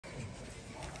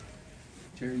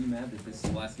Trey, are you mad that this is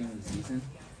the last game of the season?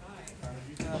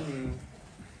 I mean,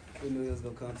 we knew it was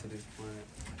going to come to this point.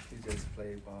 We just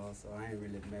played ball, so I ain't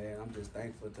really mad. I'm just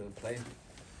thankful to play.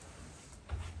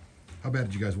 How bad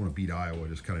did you guys want to beat Iowa,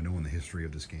 just kind of knowing the history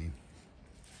of this game?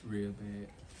 Real bad.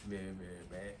 Very, very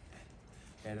bad.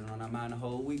 Had it on our mind the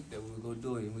whole week that we were going to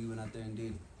do it, and we went out there and did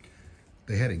it.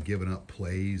 They hadn't given up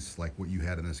plays like what you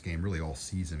had in this game really all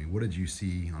season. I mean, what did you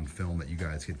see on film that you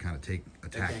guys could kind of attack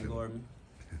They can't them? guard me.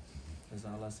 That's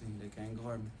all I see. They can't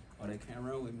guard me, or they can't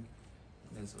run with me.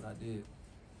 That's what I did.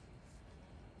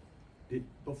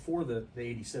 Before the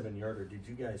 87-yarder, did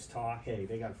you guys talk, hey,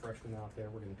 they got a freshman out there,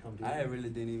 we're going to come do it? I really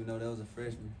didn't even know that was a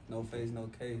freshman. No face, no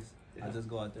case. Yeah. I just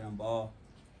go out there and ball.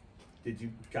 Did you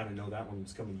kind of know that one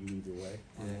was coming to you either way?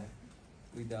 Yeah.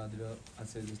 We dialed it up. I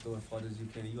said, just throw it as far as you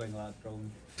can. You ain't allowed to throw me.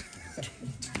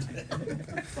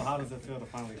 So how does it feel to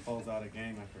finally close out a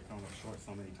game after coming up short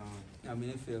so many times? I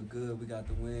mean, it feels good. We got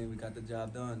the win. We got the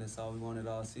job done. That's all we wanted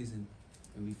all season.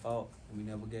 And we fought, and we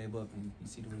never gave up. And you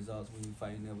see the results when you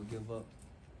fight, you never give up.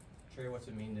 Trey, what's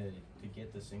it mean to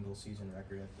get the single season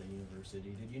record at the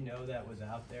university? Did you know that was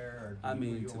out there? Or I were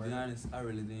mean, you to aware? be honest, I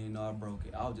really didn't know I broke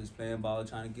it. I was just playing ball,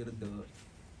 trying to get a dub.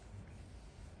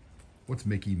 What's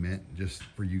Mickey meant just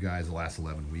for you guys the last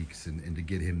 11 weeks and to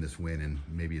get him this win and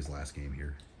maybe his last game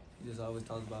here? He just always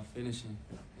talks about finishing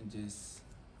and just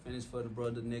finish for the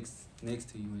brother next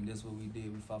to you. And that's what we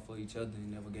did. We fought for each other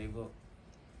and never gave up.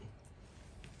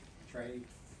 Trey,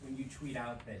 when you tweet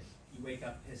out that you wake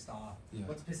up pissed off, Yeah.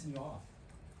 what's pissing you off?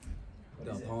 What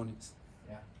The is it? opponents.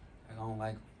 Yeah.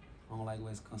 Like, I don't like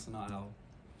West Wisconsin at all.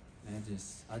 And I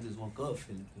just woke up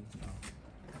feeling pissed off.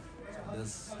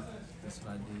 So that's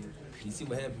what I did. You see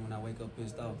what happened when I wake up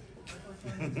pissed off.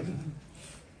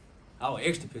 I was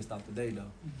extra pissed off today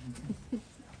though.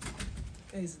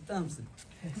 Casey Thompson.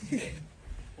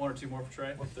 One or two more for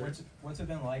Trey. What's it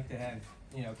been like to have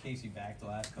Casey back the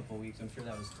last couple of weeks? I'm sure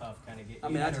that was tough, kind of getting. I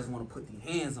mean, I just want to put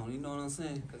the hands on him, you know what I'm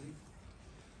saying?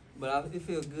 It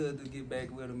feels good to get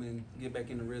back with him and get back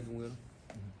in the rhythm with him.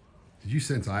 Did you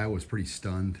sense Iowa was pretty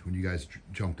stunned when you guys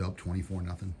jumped up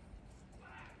 24-0?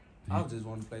 I just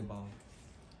want to play ball.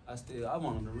 I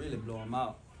want him to really blow him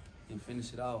out and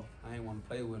finish it off. I ain't want to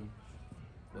play with him,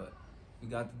 but we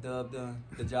got the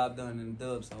job done in the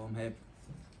dub, so I'm happy.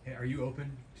 Hey, are you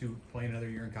open to playing another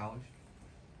year in college?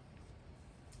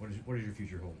 What does your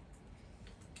future hold?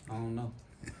 I don't know.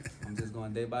 I'm just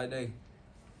going day by day.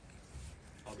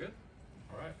 All good?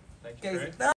 All right. Thank you, Trey. Casey